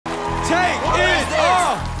Take it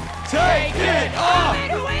off! Take it off!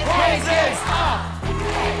 Take it off!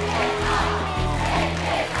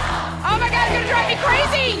 Oh my God, it's gonna drive me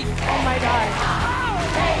crazy! Oh my God.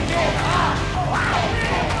 Take it off! Take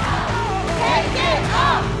it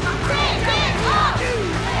off! Take it off!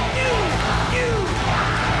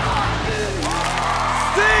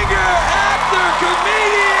 Singer, actor,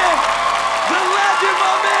 comedian, the legend,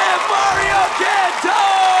 my man, Mario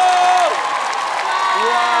Cantone!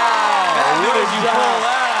 Wow! How did you pull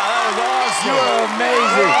that out? That was awesome. You are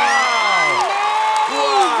amazing.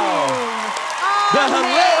 Wow! The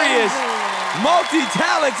hilarious,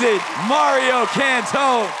 multi-talented Mario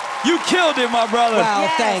Cantone. You killed it, my brother.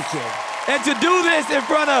 Wow, thank you. And to do this in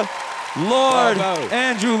front of Lord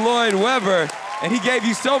Andrew Lloyd Webber, and he gave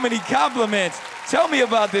you so many compliments. Tell me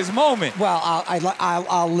about this moment. Well,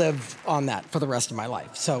 I'll live on that for the rest of my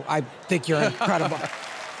life. So I think you're incredible.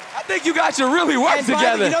 I think you guys should really work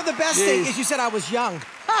together. You know, the best thing is you said I was young.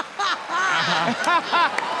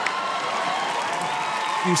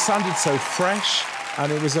 You sounded so fresh,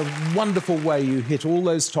 and it was a wonderful way you hit all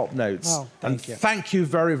those top notes. Oh, thank you. Thank you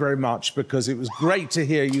very, very much, because it was great to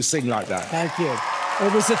hear you sing like that. Thank you.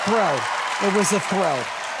 It was a thrill. It was a thrill.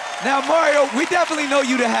 Now, Mario, we definitely know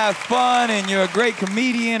you to have fun, and you're a great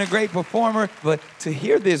comedian, a great performer, but to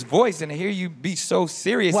hear this voice and to hear you be so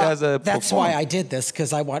serious as a that's performer. why I did this,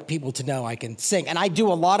 because I want people to know I can sing. And I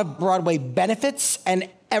do a lot of Broadway benefits, and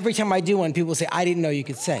every time I do one, people say, I didn't know you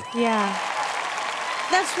could sing. Yeah.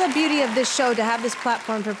 That's the beauty of this show, to have this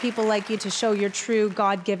platform for people like you to show your true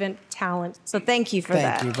God-given talent. So thank you for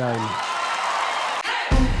that. Thank you very much.